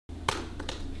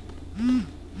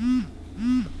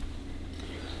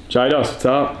Jados, what's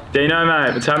up? Dino,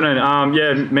 mate, what's happening?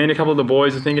 Yeah, me and a couple of the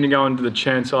boys are thinking of going to the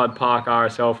Churnside Park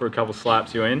RSL for a couple of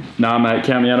slaps. You in? Nah, mate,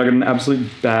 count me out. I got an absolute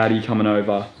baddie coming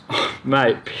over.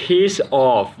 Mate, piss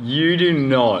off. You do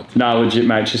not. Nah, legit,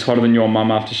 mate. She's hotter than your mum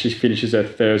after she finishes her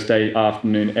Thursday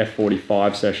afternoon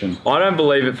F45 session. I don't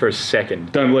believe it for a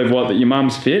second. Don't believe what? That your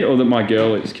mum's fit or that my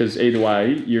girl is? Because either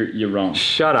way, you're wrong.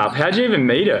 Shut up. How'd you even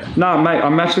meet her? Nah, mate, I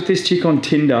matched with this chick on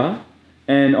Tinder.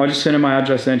 And I just sent her my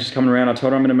address and she's coming around. I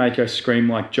told her I'm going to make her scream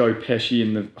like Joe Pesci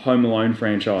in the Home Alone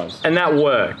franchise. And that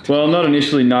worked? Well, not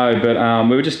initially, no, but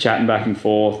we were just chatting back and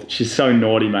forth. She's so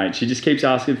naughty, mate. She just keeps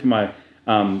asking for my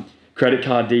credit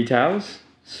card details.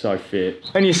 So fit.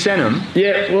 And you sent them?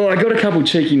 Yeah, well, I got a couple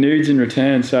cheeky nudes in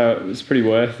return, so it was pretty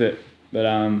worth it.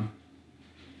 But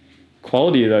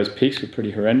quality of those pics were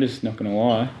pretty horrendous, not going to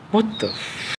lie. What the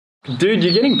Dude,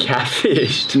 you're getting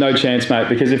catfished. No chance, mate,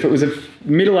 because if it was a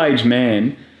middle-aged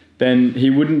man, then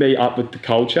he wouldn't be up with the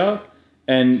culture.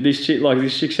 And this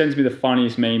chick sends me the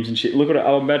funniest memes and shit. Look what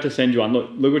I'm about to send you one.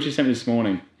 Look what she sent me this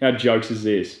morning. How jokes is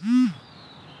this?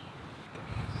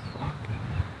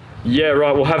 Yeah,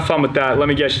 right, well have fun with that. Let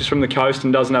me guess, she's from the coast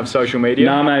and doesn't have social media?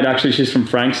 Nah, mate, actually she's from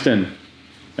Frankston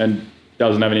and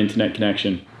doesn't have an internet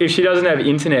connection. If she doesn't have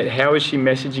internet, how is she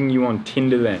messaging you on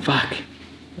Tinder then? Fuck,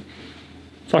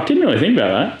 didn't really think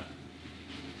about that.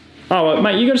 Oh, well,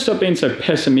 mate, you got to stop being so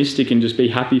pessimistic and just be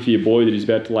happy for your boy that he's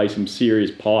about to lay some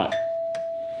serious pipe.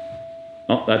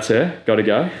 Oh, that's her. Got to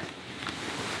go.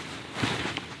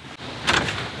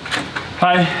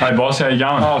 Hey boss, how you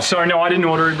going? Oh, sorry, no, I didn't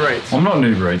order Uber Eats. I'm not an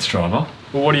Uber Eats driver.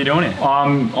 Well, what are you doing here?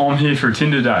 I'm here for a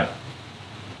Tinder date.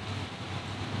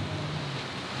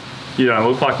 You don't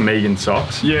look like Megan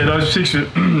socks. Yeah, those pics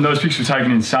were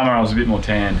taken in summer. I was a bit more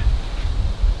tanned.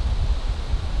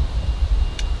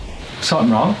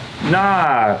 Something wrong?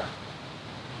 Nah.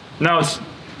 No, it's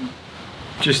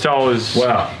just I was...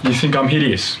 Wow, you think I'm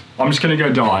hideous? I'm just gonna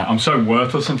go die. I'm so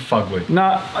worthless and fugly.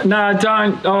 No,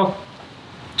 don't. Oh,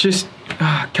 just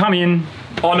come in.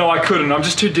 Oh no, I couldn't. I'm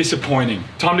just too disappointing.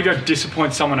 Time to go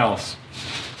disappoint someone else.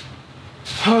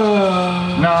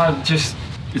 No, just,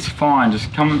 it's fine.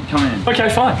 Just come in. Okay,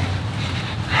 fine.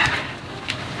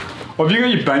 Have you got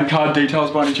your bank card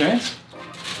details by any chance?